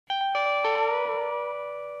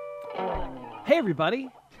Hey, everybody.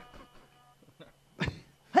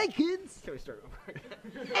 Hey, kids. Can we start over again?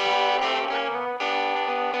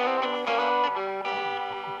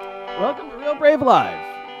 Welcome to Real Brave Live.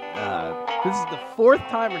 This is the fourth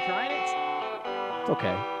time we're trying it. It's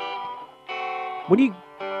okay.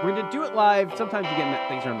 We're going to do it live, sometimes you get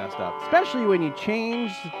things are messed up, especially when you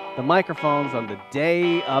change the microphones on the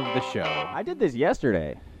day of the show. I did this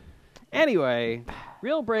yesterday. Anyway,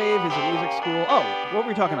 Real Brave is a music school. Oh, what were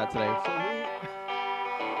we talking about today?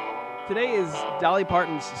 Today is Dolly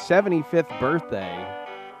Parton's 75th birthday,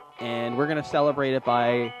 and we're going to celebrate it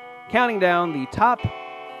by counting down the top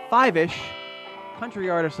 5-ish country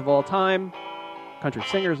artists of all time, country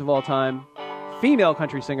singers of all time, female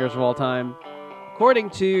country singers of all time, according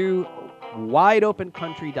to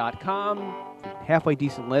wideopencountry.com, halfway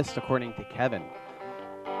decent list according to Kevin.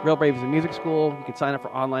 Real Brave is a music school. You can sign up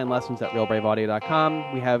for online lessons at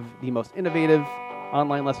realbraveaudio.com. We have the most innovative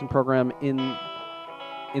online lesson program in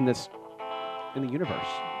the universe. The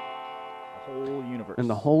whole universe. In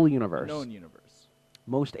the whole universe. The known universe.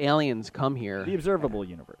 Most aliens come here. The observable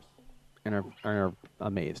universe. And are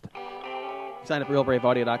amazed. Sign up at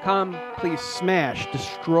realbraveaudio.com. Please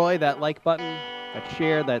destroy that like button, that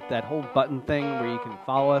share, that whole button thing where you can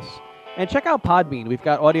follow us. And check out Podbean. We've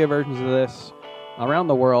got audio versions of this around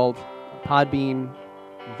the world. Podbean,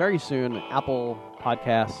 very soon, Apple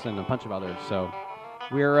Podcasts, and a bunch of others. So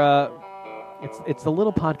we're it's the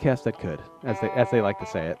little podcast that could, as they like to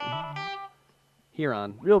say it. Here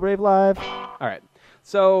on Real Brave Live. All right.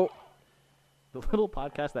 So the little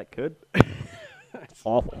podcast that could. It's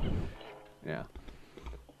awful. Yeah.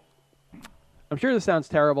 I'm sure this sounds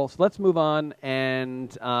terrible, so let's move on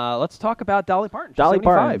and let's talk about Dolly Parton. She's Dolly 75.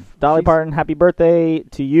 Parton. Dolly Parton, happy birthday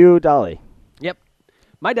to you, Dolly. Yep.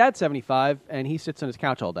 My dad's 75, and he sits on his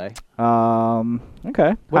couch all day.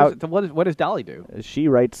 Okay. What does Dolly do? She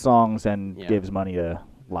writes songs and gives money to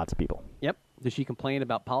lots of people. Yep. Does she complain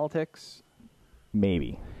about politics?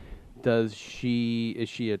 Maybe. Is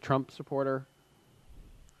she a Trump supporter?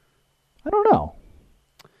 I don't know.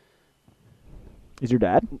 Is your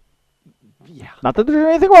dad? Yeah. Not that there's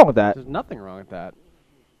anything wrong with that. There's nothing wrong with that.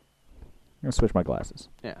 I'm going to switch my glasses.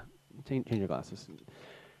 Yeah. Change your glasses.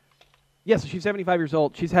 Yes, she's 75 years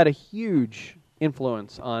old. She's had a huge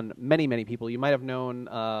influence on many, many people. You might have known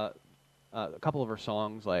a couple of her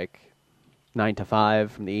songs, like 9 to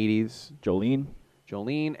 5 from the 80s.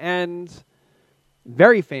 Jolene. And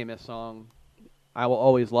very famous song, I Will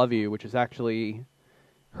Always Love You, which is actually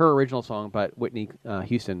her original song, but Whitney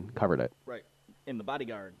Houston covered it. Right. In The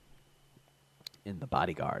Bodyguard. In The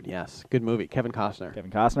Bodyguard, yes. Good movie. Kevin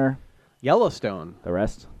Costner. Yellowstone. The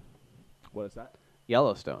rest. What is that?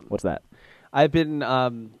 Yellowstone. What's that? I've been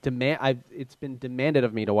it's been demanded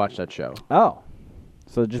of me to watch that show. Oh.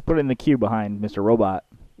 So just put it in the queue behind Mr. Robot.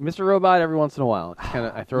 Mr. Robot every once in a while.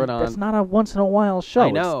 I throw it on. That's not a once in a while show. I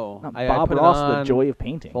know. It's not Bob Ross, The Joy of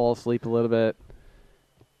Painting. Fall asleep a little bit.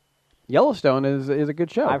 Yellowstone is a good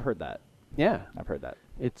show. I've heard that. Yeah. I've heard that.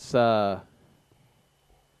 It's so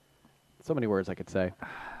many words I could say.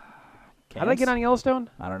 How did I get on Yellowstone?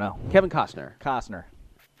 I don't know. Kevin Costner.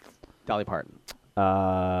 Dolly Parton.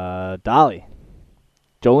 Dolly.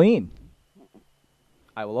 Jolene.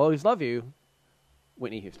 I Will Always Love You.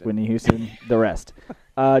 Whitney Houston. The rest.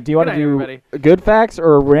 Do you want to do everybody. Good facts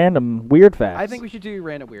or random weird facts? I think we should do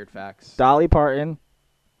random weird facts. Dolly Parton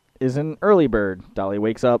is an early bird. Dolly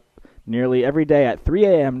wakes up nearly every day at 3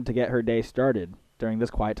 a.m. to get her day started. During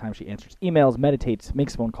this quiet time, she answers emails, meditates,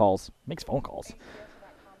 makes phone calls,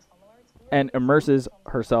 and immerses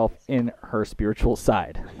herself in her spiritual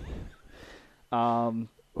side. Who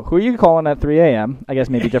are you calling at 3 a.m.? I guess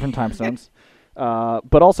maybe different time zones.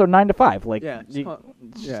 But also 9 to 5. Like,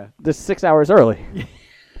 this 6 hours early.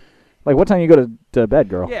 Like, what time you go to bed,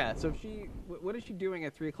 girl? Yeah, so what is she doing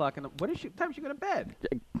at 3 o'clock? What time does she go to bed?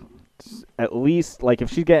 At least, like, if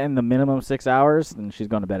she's getting the minimum 6 hours, then she's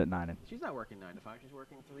going to bed at 9. She's not working 9 to 5. She's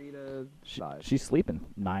working 3 to 5. She's sleeping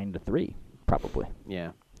 9 to 3, probably. Yeah.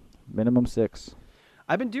 Minimum 6.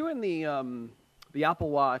 I've been doing the Apple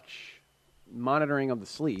Watch monitoring of the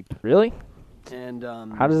sleep. Really? And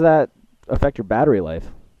how does that affect your battery life?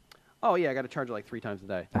 Oh, yeah, I got to charge it like 3 times a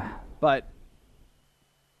day. But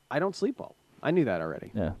I don't sleep well. I knew that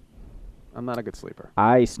already. Yeah. I'm not a good sleeper.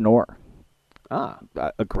 I snore.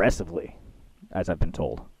 Aggressively, as I've been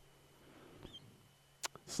told.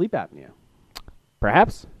 Sleep apnea.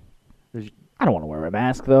 Perhaps. I don't want to wear a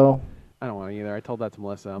mask, though. I don't want to either. I told that to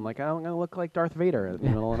Melissa. I'm like, I'm going to look like Darth Vader in the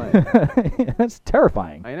middle of the night. That's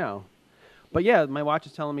terrifying. I know. But yeah, my watch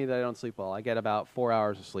is telling me that I don't sleep well. I get about 4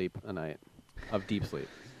 hours of sleep a night, of deep sleep.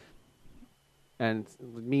 And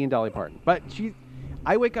me and Dolly Parton. But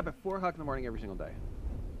I wake up at 4 o'clock in the morning every single day.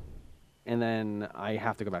 And then I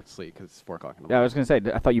have to go back to sleep because it's 4 o'clock in the morning. Yeah, I was going to say,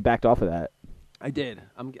 I thought you backed off of that. I did.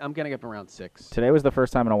 I'm getting up around 6. Today was the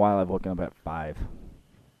first time in a while I've woken up at 5.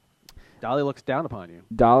 Dolly looks down upon you.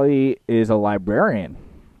 Dolly is a librarian.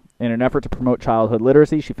 In an effort to promote childhood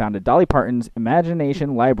literacy, she founded Dolly Parton's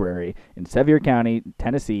Imagination Library in Sevier County,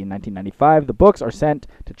 Tennessee in 1995. The books are sent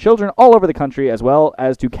to children all over the country as well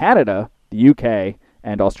as to Canada, the UK,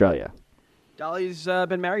 and Australia. Dolly's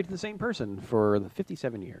been married to the same person for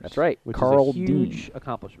 57 years. That's right. Which Carl is a huge Dean.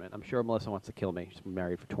 accomplishment. I'm sure Melissa wants to kill me. She's been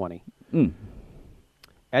married for 20.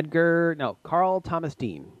 Carl Thomas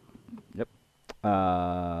Dean. Yep.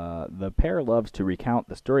 The pair loves to recount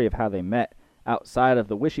the story of how they met outside of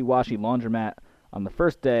the wishy-washy laundromat on the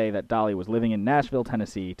first day that Dolly was living in Nashville,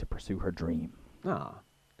 Tennessee to pursue her dream. Ah.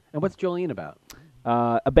 And what's Jolene about?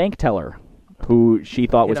 A bank teller who she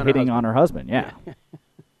thought was hitting on her husband. Yeah.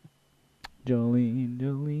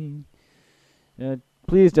 Jolene,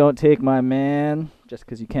 please don't take my man just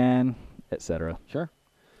because you can, etc. Sure.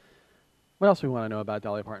 What else do we want to know about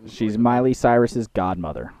Dolly Parton? She's Miley Cyrus's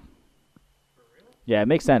godmother. Yeah, it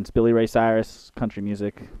makes sense. Billy Ray Cyrus, country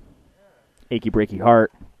music, Achy Breaky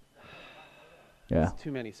Heart. Yeah. There's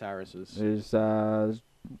too many Cyruses. There's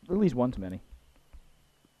at least one too many.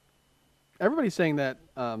 Everybody's saying that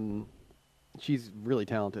she's really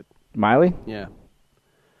talented. Miley? Yeah.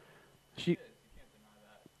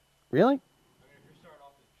 Really?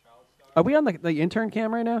 Are we on the intern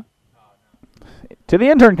cam right now? To the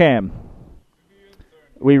intern cam.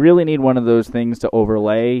 We really need one of those things to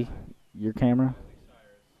overlay your camera.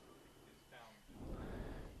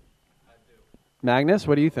 Magnus,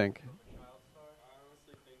 what do you think?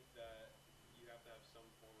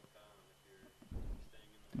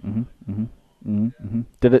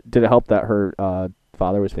 Did it help that her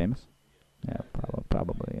father was famous? Yeah,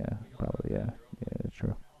 probably, yeah. Yeah, that's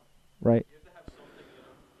true. Right?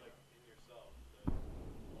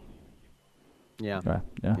 Yeah.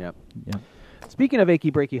 Yeah. Speaking of achy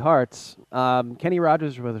breaky hearts, Kenny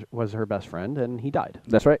Rogers was her best friend, and he died.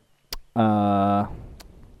 That's right.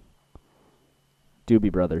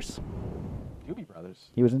 Doobie Brothers. Doobie Brothers?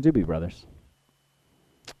 He was in Doobie Brothers.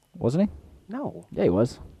 Wasn't he? No. Yeah, he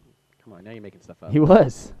was. Come on, now you're making stuff up. He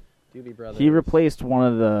was. Doobie Brothers. He replaced one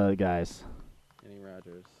of the guys. Kenny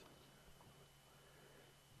Rogers.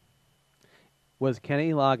 Was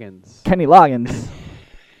Kenny Loggins. Kenny Loggins.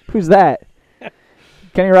 Who's that?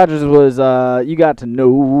 Kenny Rogers was, you got to know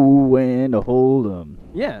when to hold 'em.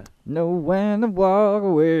 Yeah. Know when to walk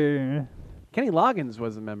away. Kenny Loggins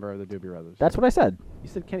was a member of the Doobie Brothers. That's what I said. You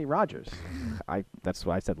said Kenny Rogers. That's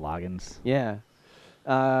why I said Loggins. Yeah.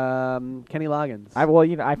 Kenny Loggins.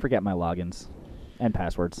 I forget my logins and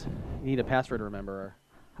passwords. You need a password rememberer.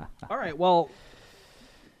 All right, well.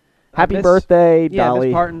 Happy birthday, yeah, Dolly.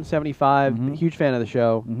 Miss Parton, 75. Huge fan of the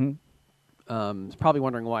show. Mm-hmm. Probably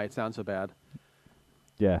wondering why it sounds so bad.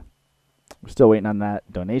 Yeah. We're still waiting on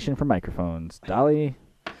that donation for microphones. Dolly.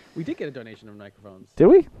 We did get a donation of microphones. Did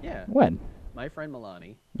we? Yeah. When? My friend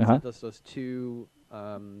Milani Uh-huh. sent us those two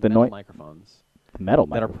metal microphones. Metal that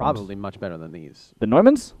microphones. are probably much better than these. The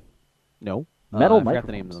Neumanns? No. Metal I forgot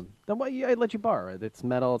the microphones. name of them. Then why I let you borrow it. It's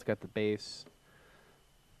metal. It's got the bass.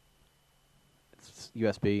 It's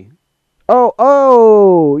USB.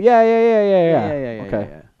 Oh, yeah. Yeah. Okay.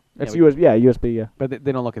 Yeah. It's USB, yeah. But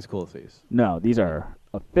they don't look as cool as these. No, these are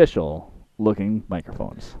official looking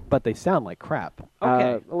microphones. But they sound like crap.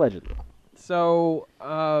 Okay. Allegedly. So,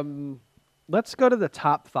 let's go to the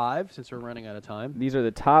top 5 since we're running out of time. These are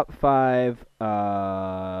the top 5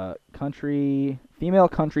 female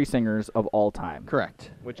country singers of all time.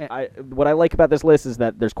 Correct. What I like about this list is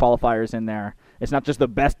that there's qualifiers in there. It's not just the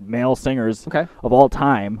best male singers of all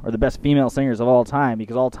time or the best female singers of all time,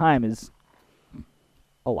 because all time is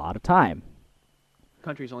a lot of time.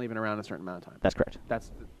 Country's only been around a certain amount of time. That's correct.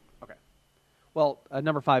 Okay. Well,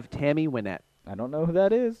 number 5, Tammy Wynette. I don't know who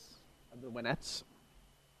that is. The Wynettes.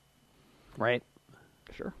 Right.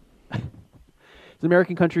 Sure. She's an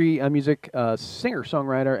American country music singer,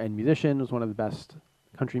 songwriter, and musician. Was one of the best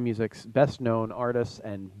country music's best-known artists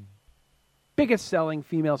and biggest-selling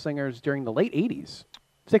female singers during the late 80s,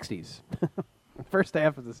 60s, first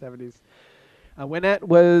half of the 70s. Wynette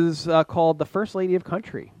was called the First Lady of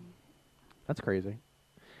Country. That's crazy.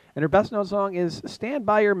 And her best-known song is Stand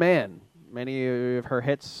By Your Man. Many of her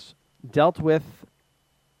hits dealt with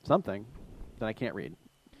something that I can't read.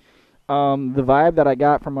 The vibe that I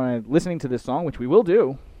got from listening to this song, which we will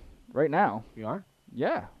do right now. You are?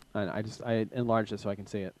 Yeah. I enlarged it so I can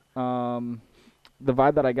see it. The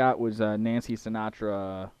vibe that I got was Nancy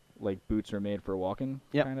Sinatra, like boots are made for walking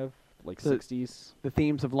kind of like 60s. The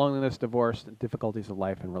themes of loneliness, divorce, and difficulties of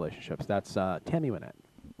life and relationships. That's Tammy Wynette.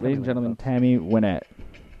 Ladies and gentlemen, Tammy Wynette.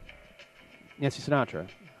 Nancy Sinatra.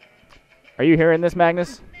 Are you hearing this,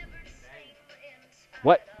 Magnus?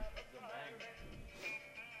 What?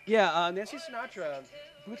 Yeah, Nancy Sinatra.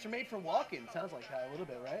 Boots are made for walking. Sounds like that a little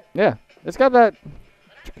bit, right? Yeah, it's got that.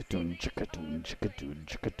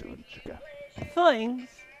 Things.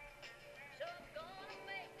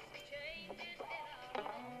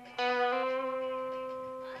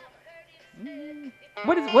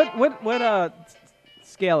 What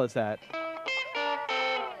scale is that?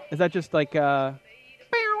 Is that just like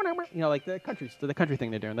like the country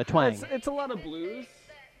thing they're doing, the twang? It's a lot of blues.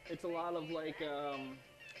 It's a lot of like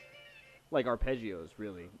arpeggios,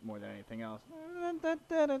 really, more than anything else.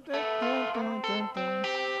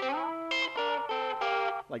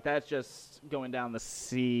 Like that's just going down the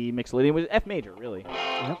C mixolydian with F major, really.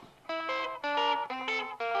 Yep.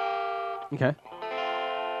 Okay.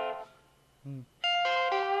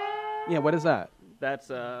 Yeah, what is that? That's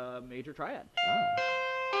a major triad. Oh.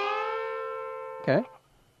 Okay.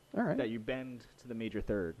 All right. That you bend to the major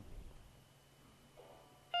third.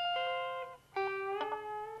 There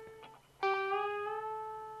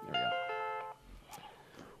we go.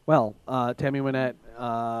 Well, Tammy Wynette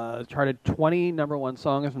charted 20 #1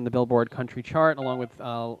 songs from the Billboard Country Chart, along with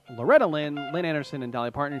Loretta Lynn, Lynn Anderson, and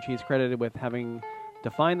Dolly Parton. She's credited with having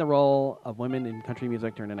defined the role of women in country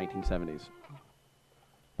music during the 1970s.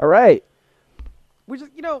 All right. Which is,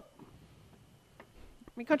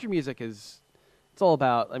 country music is, it's all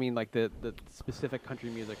about, like the specific country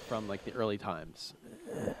music from like the early times.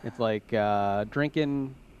 It's like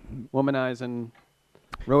drinking, womanizing,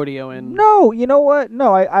 rodeoing. No, you know what?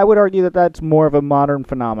 No, I would argue that that's more of a modern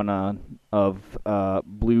phenomenon of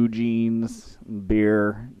blue jeans,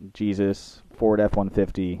 beer, Jesus, Ford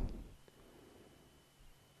F-150,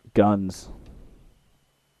 guns.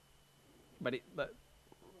 But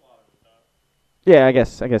yeah, I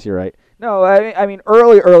guess you're right. No, I mean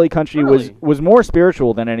early country was more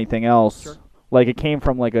spiritual than anything else. Sure. Like it came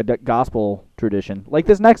from like a gospel tradition. Like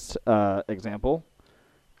this next example.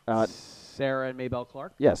 Sarah and Maybelle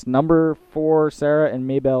Clark? Yes, number 4, Sarah and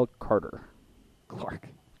Maybelle Carter. Clark.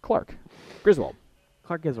 Griswold.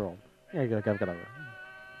 Clark Griswold. Yeah, you got over.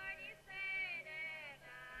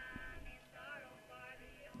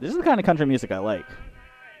 This is the kind of country music I like.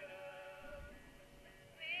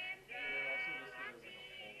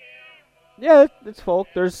 Yeah, it's folk.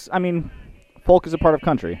 Folk is a part of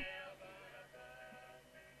country.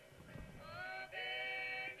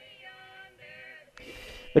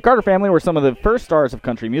 The Carter family were some of the first stars of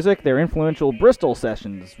country music. Their influential Bristol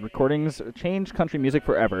sessions recordings changed country music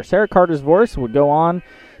forever. Sarah Carter's voice would go on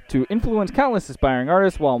to influence countless aspiring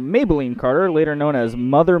artists, while Maybelline Carter, later known as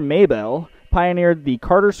Mother Maybelle, pioneered the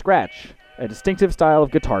Carter Scratch, a distinctive style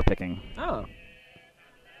of guitar picking. Oh.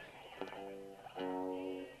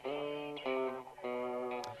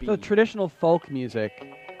 So traditional folk music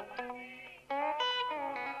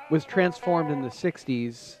was transformed in the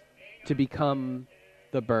 60s to become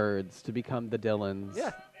the Byrds, to become the Dylans.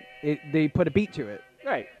 Yeah. They put a beat to it.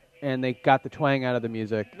 Right. And they got the twang out of the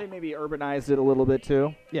music. They maybe urbanized it a little bit,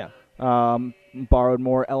 too. Yeah. Borrowed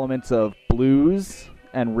more elements of blues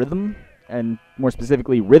and rhythm, and more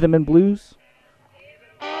specifically, rhythm and blues.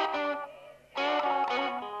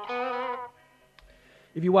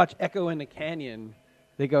 If you watch Echo in the Canyon,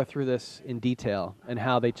 they go through this in detail and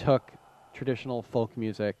how they took traditional folk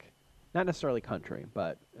music, not necessarily country,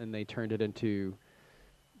 and they turned it into,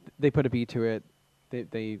 they put a beat to it.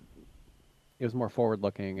 It was more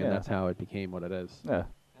forward-looking, and that's how it became what it is. Yeah.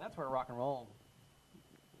 And that's where rock and roll,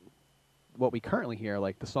 what we currently hear,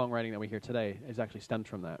 like the songwriting that we hear today, is actually stems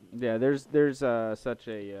from that. Yeah, there's such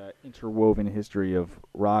a interwoven history of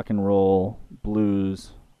rock and roll,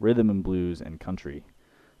 blues, rhythm and blues, and country.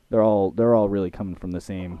 They're all really coming from the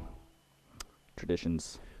same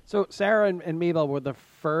traditions. So Sarah and Maybelle were the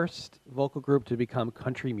first vocal group to become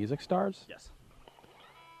country music stars? Yes.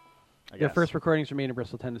 Their first recordings were made in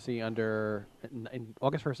Bristol, Tennessee in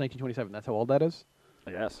August 1st, 1927. That's how old that is?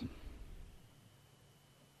 I guess.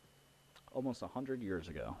 Almost 100 years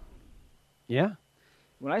ago. Yeah.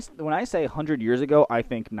 When I say 100 years ago, I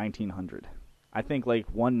think 1900. I think like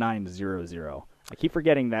 1900. I keep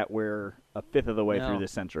forgetting that we're a fifth of the way through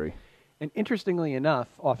this century. And interestingly enough,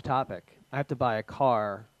 off topic, I have to buy a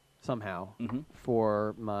car somehow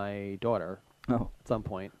for my daughter at some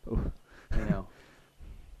point.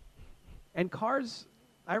 And cars,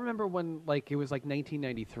 I remember when it was like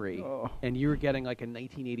 1993, and you were getting like a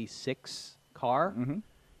 1986 car,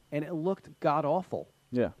 and it looked god awful.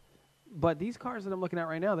 Yeah. But these cars that I'm looking at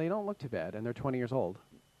right now, they don't look too bad, and they're 20 years old.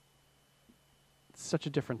 such a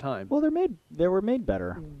different time. Well, they were made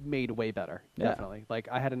better. Made way better, definitely. Like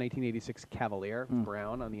I had a 1986 Cavalier,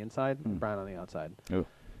 brown on the inside, brown on the outside. Ooh.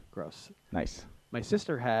 Gross. Nice. My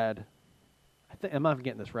sister had, I'm not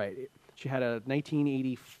getting this right. She had a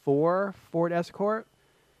 1984 Ford Escort,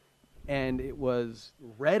 and it was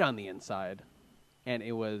red on the inside, and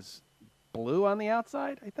it was blue on the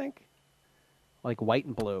outside, I think. Like white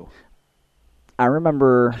and blue. I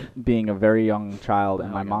remember being a very young child,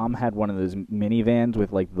 and my mom had one of those minivans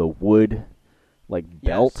with like the wood, like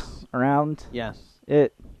belt around. Yes.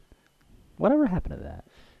 Whatever happened to that?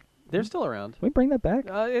 They're still around. Can we bring that back?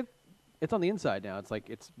 It's on the inside now.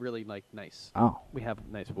 It's really like nice. Oh. We have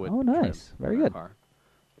nice wood. Oh, nice. Very good. Car.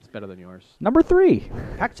 It's better than yours. Number 3.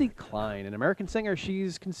 Patsy Cline, an American singer.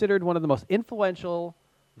 She's considered one of the most influential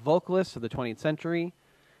vocalists of the 20th century.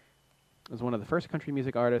 Was one of the first country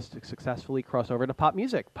music artists to successfully cross over to pop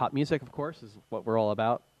music. Pop music, of course, is what we're all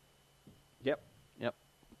about. Yep.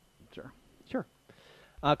 Sure.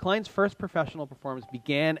 Klein's first professional performance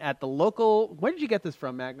began at the local... Where did you get this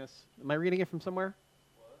from, Magnus? Am I reading it from somewhere?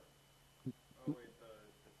 What? Oh, wait, the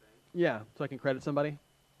thing? Yeah, so I can credit somebody? No, I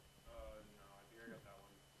think I got that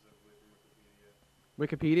one from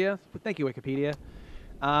Wikipedia? Thank you, Wikipedia.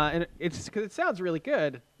 And it's because it sounds really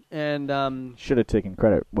good. And should have taken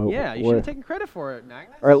credit. yeah, you should have taken credit for it,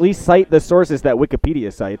 Magnus. Or at least cite the sources that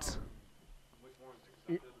Wikipedia cites. Which one's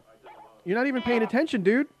accepted? I did a lot. You're not even paying attention,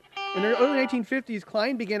 dude. In the early 1950s,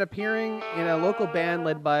 Klein began appearing in a local band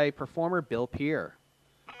led by performer Bill Peer.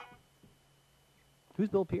 Who's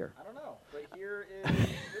Bill Peer? I don't know, but here is this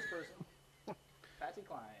person, Patsy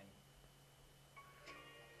Cline.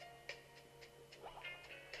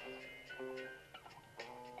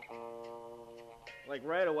 Like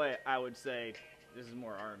right away, I would say this is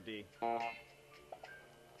more R&B.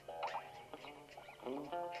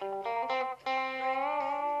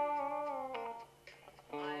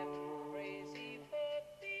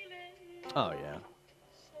 Oh, yeah.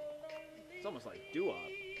 It's almost like doo-wop.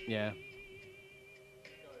 Yeah.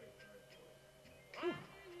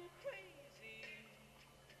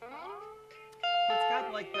 It's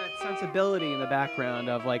got like that sensibility in the background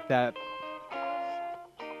of like that.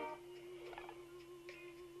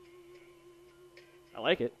 I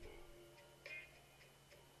like it.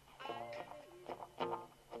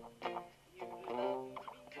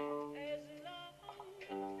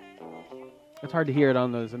 It's hard to hear it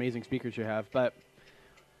on those amazing speakers you have, but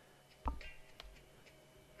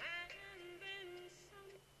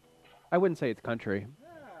I wouldn't say it's country.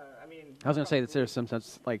 I mean, I was gonna say that there's some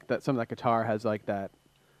sense like that. Some of that guitar has like that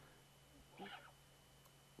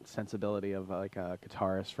sensibility of like a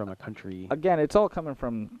guitarist from a country. again, it's all coming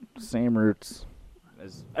from same roots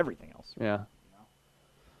as everything else. Yeah.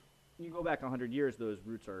 You go back 100 years, those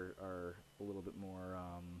roots are a little bit more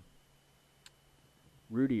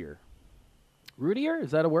rootier. Rootier?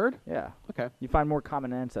 Is that a word? Yeah. Okay. You find more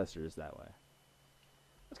common ancestors that way.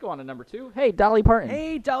 Let's go on to number 2. Hey, Dolly Parton.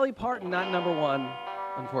 Hey, Dolly Parton, not number 1,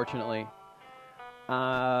 unfortunately.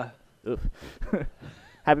 Oof.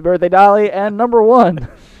 Happy birthday, Dolly, and number 1.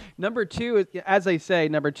 Number 2, is, as I say,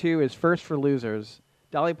 number 2 is First for Losers.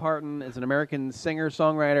 Dolly Parton is an American singer,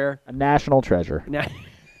 songwriter. A national treasure.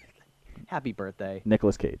 Happy birthday.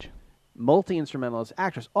 Nicolas Cage. Multi-instrumentalist,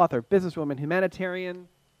 actress, author, businesswoman, humanitarian,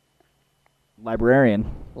 Librarian.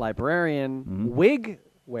 wig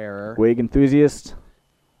wearer, Wig enthusiast.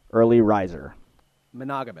 Early riser.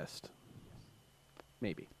 monogamist.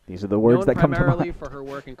 Maybe. These are the words Known that come to primarily mind. for her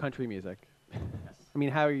work in country music. I mean,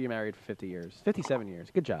 how are you married for 50 years? 57 years.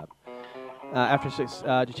 Good job. After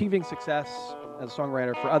achieving success as a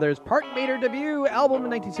songwriter for others, Parton made her debut album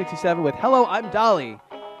in 1967 with Hello, I'm Dolly.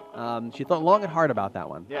 She thought long and hard about that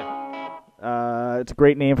one. Yeah. It's a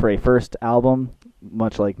great name for a first album,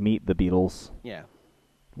 much like Meet the Beatles. Yeah.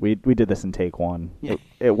 We did this in take 1. Yeah.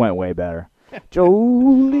 It went way better.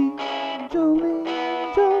 Jolene,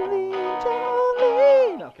 Jolene, Jolene,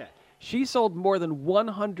 Jolene. Okay. She sold more than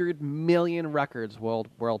 100 million records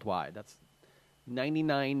worldwide. That's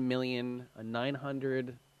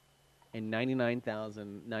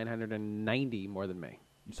 99,999,990 more than me.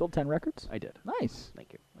 You sold 10 records? I did. Nice.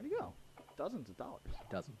 Thank you. Where'd you go? Dozens of dollars.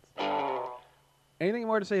 Dozens. Anything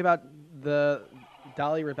more to say about the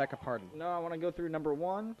Dolly Rebecca Parton? No, I want to go through number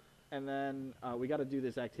 1, and then we got to do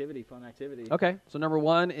this fun activity. Okay, so number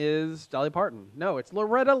 1 is Dolly Parton. No, it's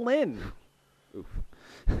Loretta Lynn. Oof.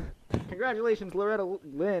 Congratulations, Loretta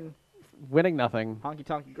Lynn. Winning nothing. Honky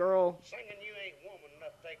Tonky Girl. Singing You Ain't Woman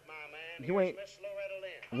Enough to Take My Man. You ain't- Here's Miss Loretta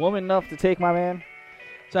Lynn. Woman enough to take my man.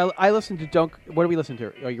 So I listened to Don't... What do we listen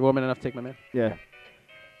to? Are you woman enough to take my man? Yeah.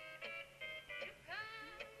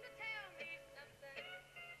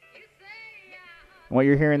 And what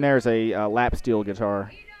you're hearing there is a lap steel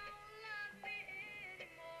guitar.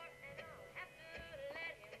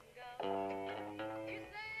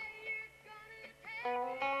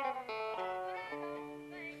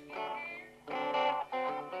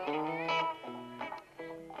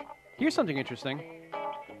 Here's something interesting.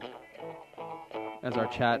 As our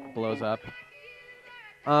chat blows up,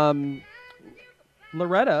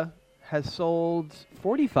 Loretta has sold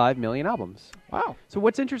 45 million albums. Wow. So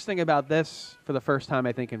what's interesting about this, for the first time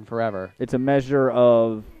I think in forever, It's a measure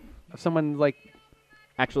of someone like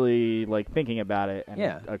actually like thinking about it, and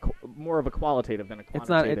Yeah. more of a qualitative than a it's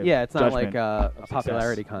not quantitative. it's not like judgment a of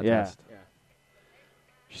popularity success. contest. Yeah.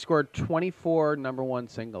 She scored 24 number one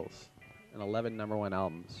singles and 11 number one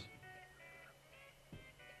albums.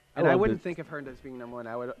 And I love wouldn't this. think of her as being number one.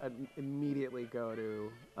 I would immediately go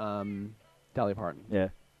to Dolly Parton. Yeah.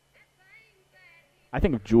 I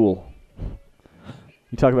think of Jewel.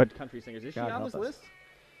 You talk about country singers. Is God she on help this us. list?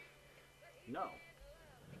 No.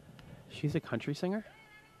 She's a country singer?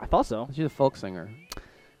 I thought so. She's a folk singer.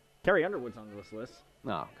 Carrie Underwood's on this list.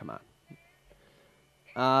 No, come on.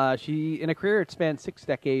 She, in a career that spanned 6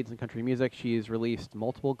 decades in country music, she's released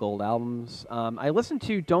multiple gold albums. I listened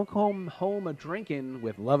to "Don't Come Home a Drinkin'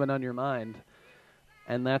 with Lovin' on Your Mind,"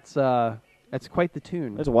 and that's quite the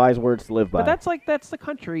tune. There's wise words to live by. But that's the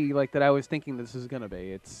country like that I was thinking this is gonna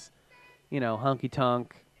be. It's, honky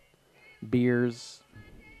tonk, beers,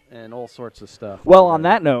 and all sorts of stuff. Well, on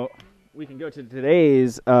that note, we can go to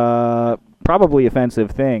today's probably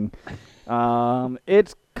offensive thing.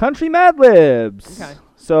 It's Country Mad Libs. Okay.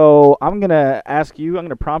 So I'm going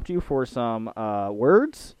to prompt you for some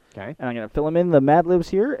words, Okay, and I'm going to fill them in the Mad Libs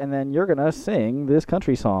here, and then you're going to sing this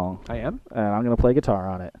country song. I am. And I'm going to play guitar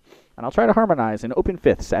on it. And I'll try to harmonize in open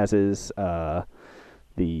fifths, as is the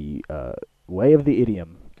way of the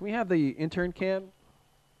idiom. Can we have the intern cam?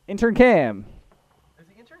 Intern Cam. Has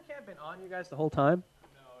the intern cam been on you guys the whole time?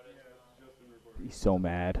 I'd be so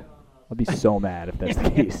mad. I'd be so mad if that's the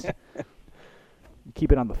case.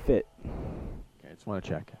 Keep it on the fit. Okay, I just want to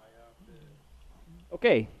check.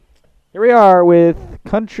 Okay, here we are with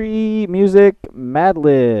country music Mad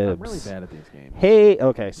Libs. I'm really bad at these games. Hey,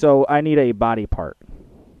 okay, so I need a body part.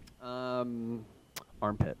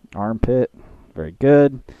 Armpit. Armpit, very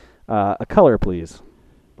good. A color, please.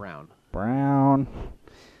 Brown. Brown.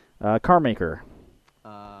 Car maker.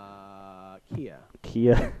 Kia.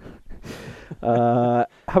 Kia. How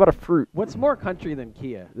about a fruit? What's more country than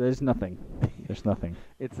Kia? There's nothing. There's nothing.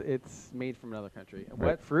 It's made from another country.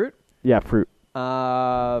 Right. What fruit? Yeah, fruit.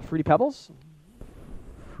 Fruity Pebbles.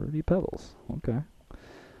 Fruity Pebbles. Okay.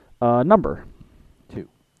 Number. 2.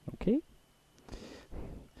 Okay.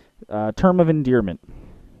 Term of endearment.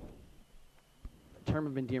 Term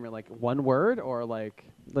of endearment, like one word or like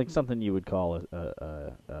Like something you would call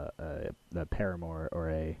a paramour or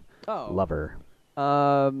a lover.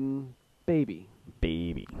 Baby.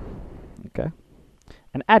 Baby. Okay.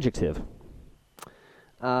 An adjective.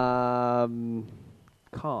 Calm.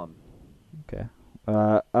 Okay.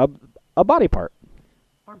 A body part.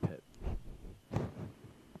 Armpit.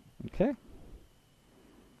 Okay.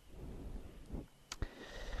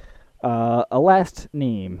 A last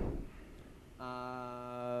name.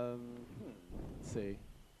 Let's see.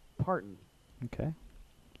 Parton. Okay.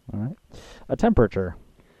 All right. A temperature.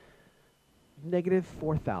 Negative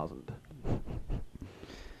 4,000.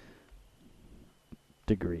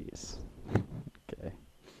 Degrees. Okay.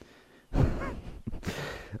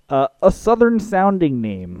 A southern sounding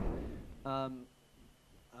name.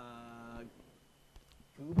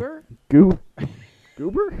 Goober. Goober?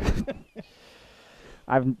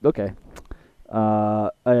 Okay.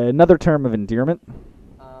 Another term of endearment.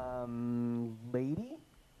 Lady.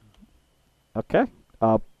 Okay.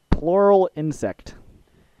 Plural insect.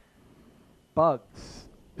 Bugs.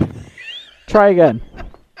 Try again.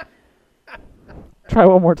 Try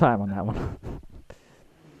one more time on that one.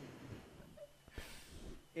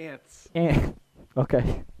 Ants.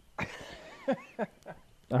 Okay.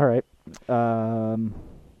 All right. I'm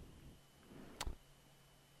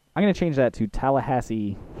gonna change that to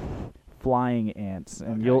Tallahassee flying ants,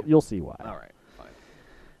 and Okay. you'll see why. All right. Fine.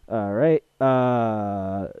 All right.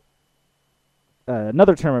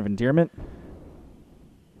 Another term of endearment.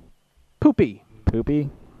 Poopy.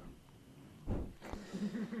 Poopy.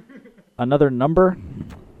 Another number.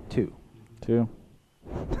 2. 2.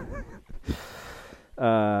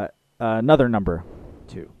 Another number.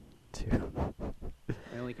 2. 2. I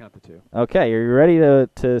only count the 2. Okay, are you ready to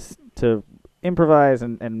improvise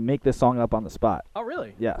and make this song up on the spot? Oh,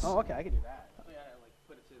 really? Yes. Oh, okay. I can do that. I think I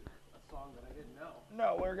put it to a song that I didn't know.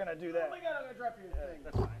 No, we're gonna do that. Oh my God! I'm gonna drop your thing.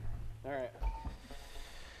 That's fine. All right.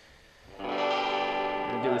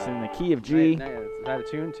 Do this in the key of G. Is that a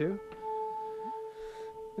tune too?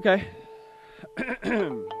 Okay.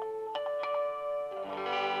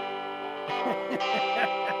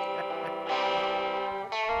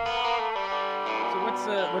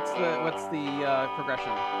 So what's the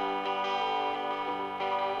progression?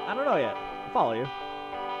 I don't know yet. I'll follow you.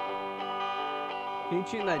 Can you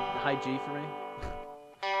tune that high G for me?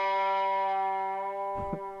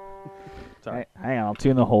 Sorry. Hang on, I'll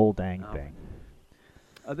tune the whole dang thing.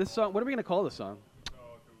 This song. What are we gonna call this song?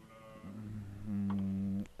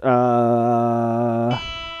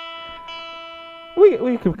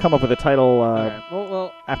 We could come up with a title Okay.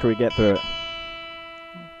 Well, after we get through it.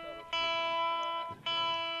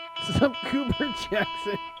 some Cooper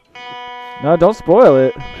Jackson. No, don't spoil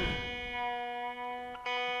it.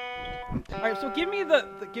 All right, so give me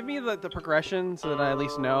the progression so that I at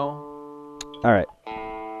least know. All right.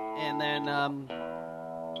 And then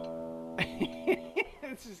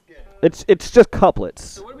this is good. It's just couplets.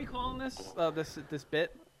 So what are we calling this? This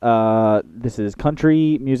bit? This is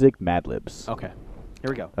country music Mad Libs. Okay. Here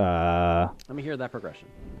we go. Let me hear that progression.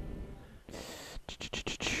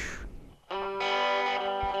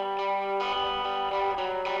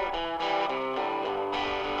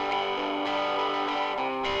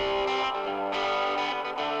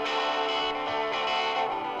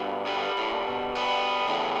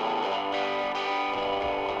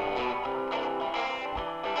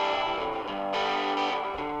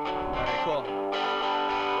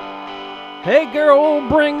 Hey girl,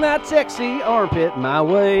 bring that sexy armpit my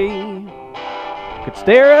way. Could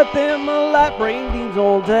stare at them light brain beams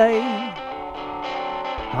all day.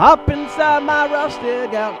 Hop inside my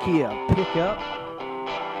rusted out Kia pickup.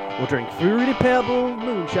 We'll drink fruity pebbles,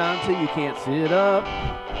 moonshine till you can't sit up.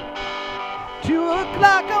 2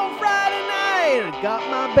 o'clock on Friday night, got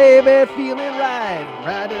my baby feeling right.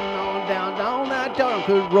 Riding on down that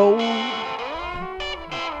Darkwood road.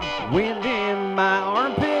 Wind in my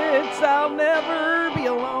armpits, I'll never be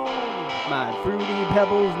alone. My fruity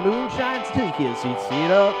pebbles, moonshine till you can't sit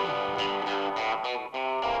up.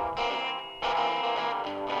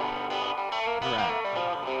 Right.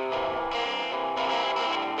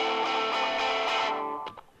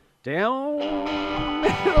 Down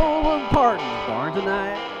Dolly Parton's barn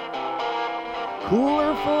tonight.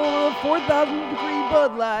 Cooler full of 4,000-degree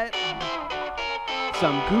Bud Light.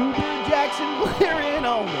 Some Cooper Jackson blaring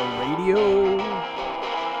on the radio.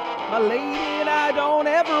 My lady and I don't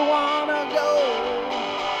ever wanna go.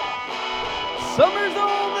 Summer's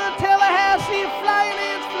on the Tallahassee, flying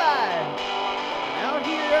its fly. Out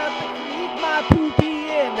here at the creek, my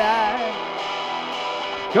poopy and I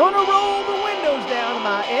gonna roll the windows down to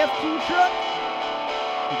my F2 truck.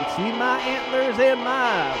 You can see my antlers and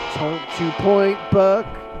my 2-point buck.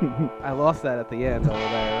 I lost that at the end over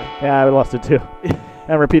there. Yeah, I lost it too.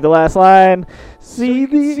 And repeat the last line. See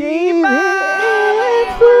the antlers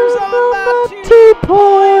on my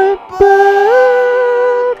 2-point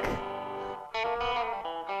buck.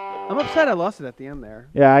 I'm upset I lost it at the end there.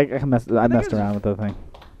 Yeah, I messed around with the thing.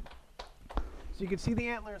 So you can see the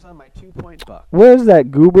antlers on my 2-point buck. Where's that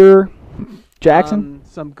Goober Jackson?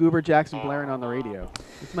 Some Goober Jackson blaring on the radio.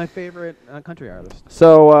 It's my favorite country artist.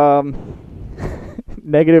 So,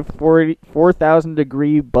 negative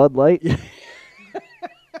 4,000-degree Bud Light.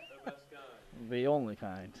 The only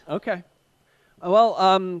kind. Okay. Well,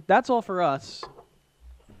 that's all for us.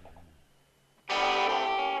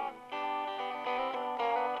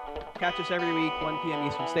 Catch us every week, 1 p.m.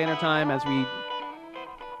 Eastern Standard Time, as we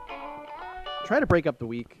try to break up the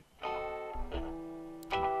week,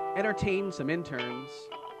 entertain some interns,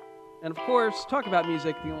 and of course, talk about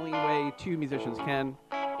music the only way 2 musicians can.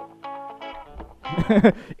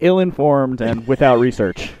 Ill-informed and without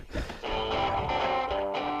research.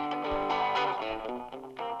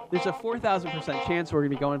 There's a 4,000% chance we're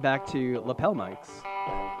going to be going back to lapel mics.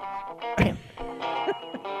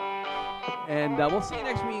 And we'll see you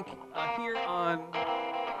next week here on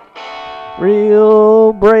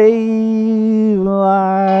Real Brave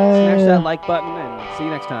Life. Smash that like button and see you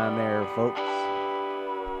next time there, folks.